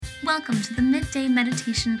Welcome to the Midday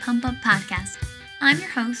Meditation Pump Up Podcast. I'm your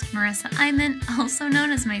host, Marissa Iman, also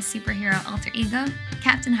known as my superhero alter ego,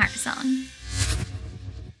 Captain Heartsong.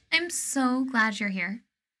 I'm so glad you're here.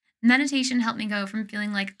 Meditation helped me go from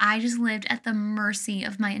feeling like I just lived at the mercy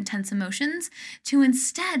of my intense emotions to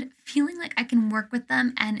instead feeling like I can work with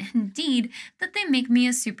them and indeed that they make me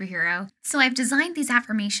a superhero. So I've designed these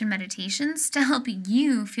affirmation meditations to help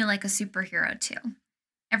you feel like a superhero too.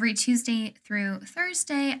 Every Tuesday through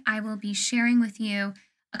Thursday, I will be sharing with you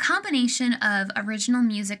a combination of original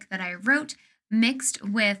music that I wrote mixed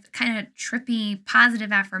with kind of trippy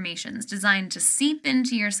positive affirmations designed to seep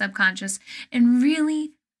into your subconscious and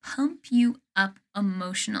really pump you up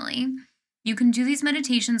emotionally. You can do these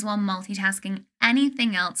meditations while multitasking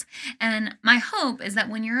anything else. And my hope is that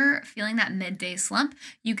when you're feeling that midday slump,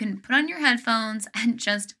 you can put on your headphones and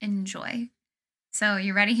just enjoy. So,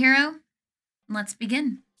 you ready, hero? Let's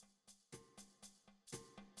begin.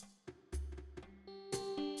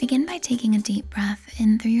 Begin by taking a deep breath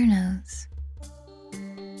in through your nose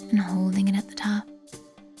and holding it at the top.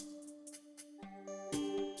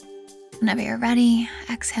 Whenever you're ready,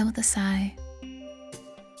 exhale with a sigh.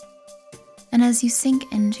 And as you sink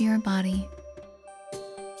into your body,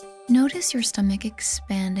 notice your stomach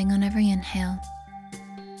expanding on every inhale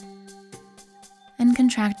and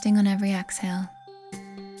contracting on every exhale.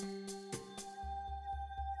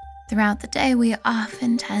 Throughout the day, we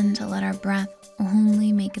often tend to let our breath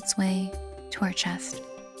only make its way to our chest.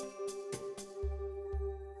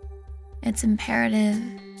 It's imperative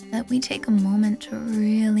that we take a moment to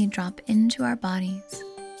really drop into our bodies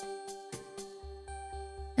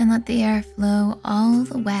and let the air flow all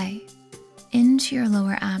the way into your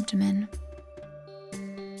lower abdomen,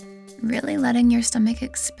 really letting your stomach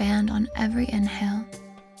expand on every inhale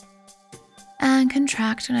and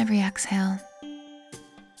contract on every exhale.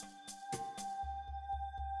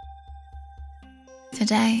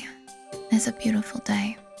 Today is a beautiful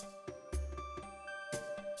day.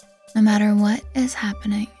 No matter what is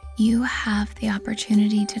happening, you have the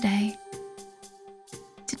opportunity today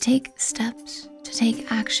to take steps, to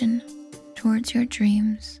take action towards your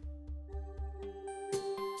dreams,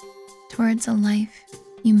 towards a life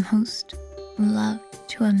you most love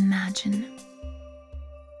to imagine.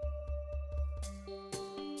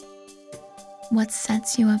 What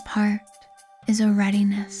sets you apart is a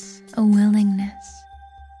readiness, a willingness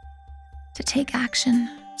to take action,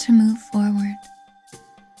 to move forward,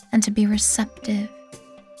 and to be receptive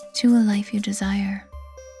to a life you desire.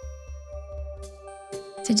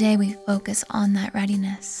 Today we focus on that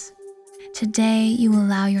readiness. Today you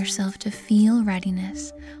allow yourself to feel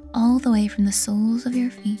readiness all the way from the soles of your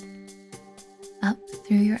feet, up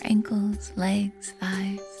through your ankles, legs,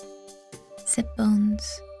 thighs, sit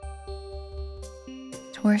bones,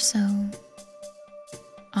 torso,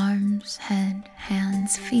 arms, head,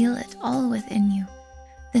 hands. Feel it all within you.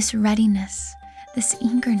 This readiness, this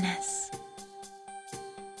eagerness.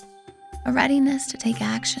 A readiness to take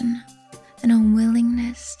action and a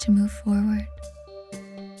willingness to move forward.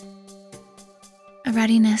 A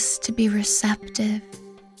readiness to be receptive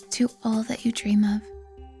to all that you dream of.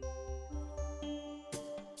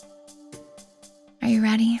 Are you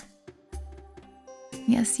ready?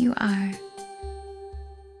 Yes, you are.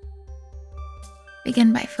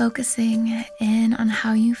 Begin by focusing in on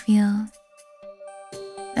how you feel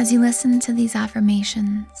as you listen to these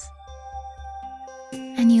affirmations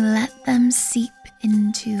and you let them seep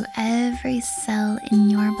into every cell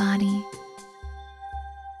in your body,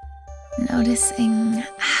 noticing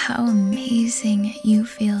how amazing you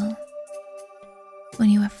feel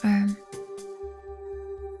when you affirm,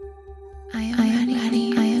 I am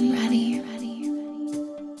ready. I am ready.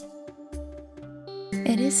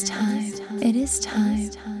 It is time. It is time.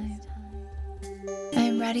 I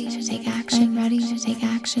am ready to take action. I am ready to take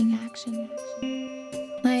action.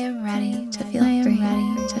 I am ready to feel free. I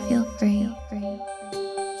am ready to feel free.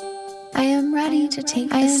 I am ready to take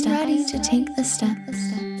the steps. I am ready to take the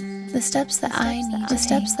steps. The steps that I need. The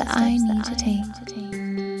steps that I need to take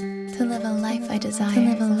to live a life I desire. To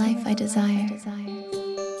live a life I desire.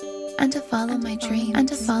 And to follow my dreams. And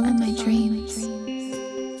to follow my dreams.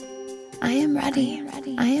 I am ready.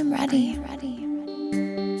 I am ready.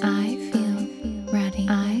 I feel ready.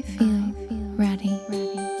 I feel ready.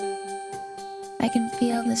 I can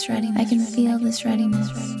feel this readiness. I can feel this readiness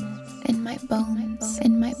in my bones,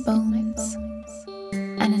 in my bones,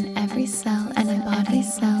 and in every cell, and in every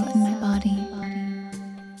cell in my body.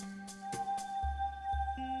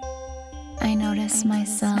 I notice my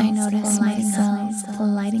cells. I notice my cells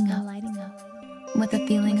lighting up with a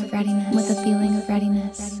feeling of readiness. With a feeling of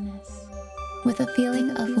readiness. With a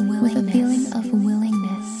feeling of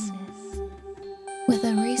willingness.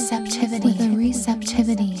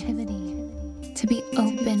 receptivity, to be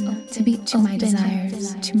open, to my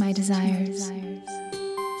desires.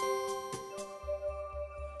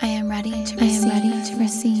 I am ready to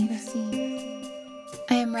receive.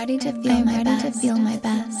 I am ready to feel my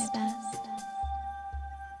best.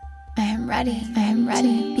 I am ready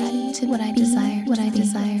to be what I desire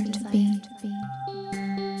to be.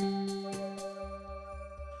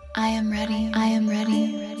 I am ready. I am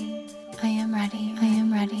ready.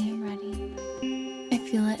 I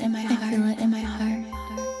feel it in my heart.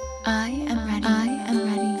 I am ready.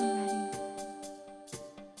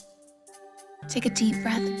 Take a deep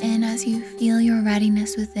breath in as you feel your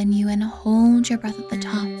readiness within you and hold your breath at the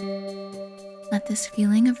top. Let this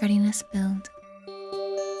feeling of readiness build.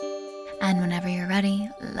 And whenever you're ready,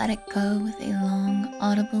 let it go with a long,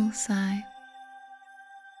 audible sigh.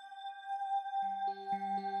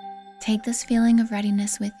 Take this feeling of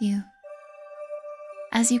readiness with you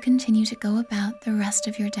as you continue to go about the rest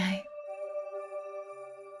of your day.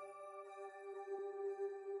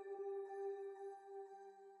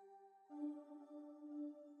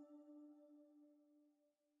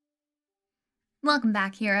 Welcome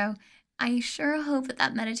back, hero. I sure hope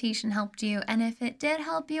that meditation helped you, and if it did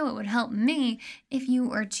help you, it would help me if you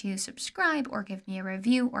were to subscribe or give me a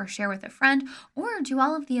review or share with a friend or do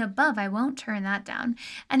all of the above. I won't turn that down.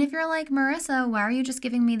 And if you're like, Marissa, why are you just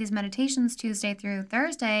giving me these meditations Tuesday through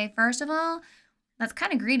Thursday? First of all, that's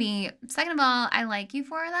kind of greedy. Second of all, I like you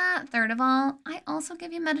for that. Third of all, I also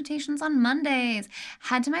give you meditations on Mondays.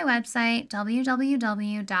 Head to my website,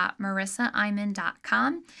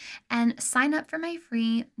 www.marissaiman.com, and sign up for my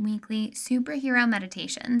free weekly superhero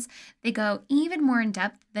meditations. They go even more in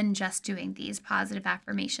depth than just doing these positive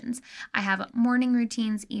affirmations. I have morning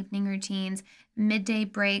routines, evening routines, midday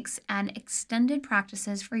breaks, and extended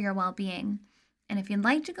practices for your well-being. And if you'd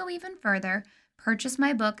like to go even further, purchase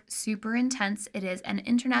my book, Super Intense. It is an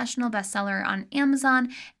international bestseller on Amazon,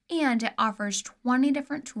 and it offers 20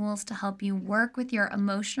 different tools to help you work with your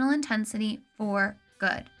emotional intensity for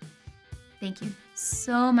good. Thank you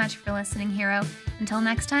so much for listening, hero. Until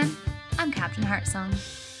next time, I'm Captain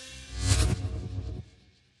Heartsong.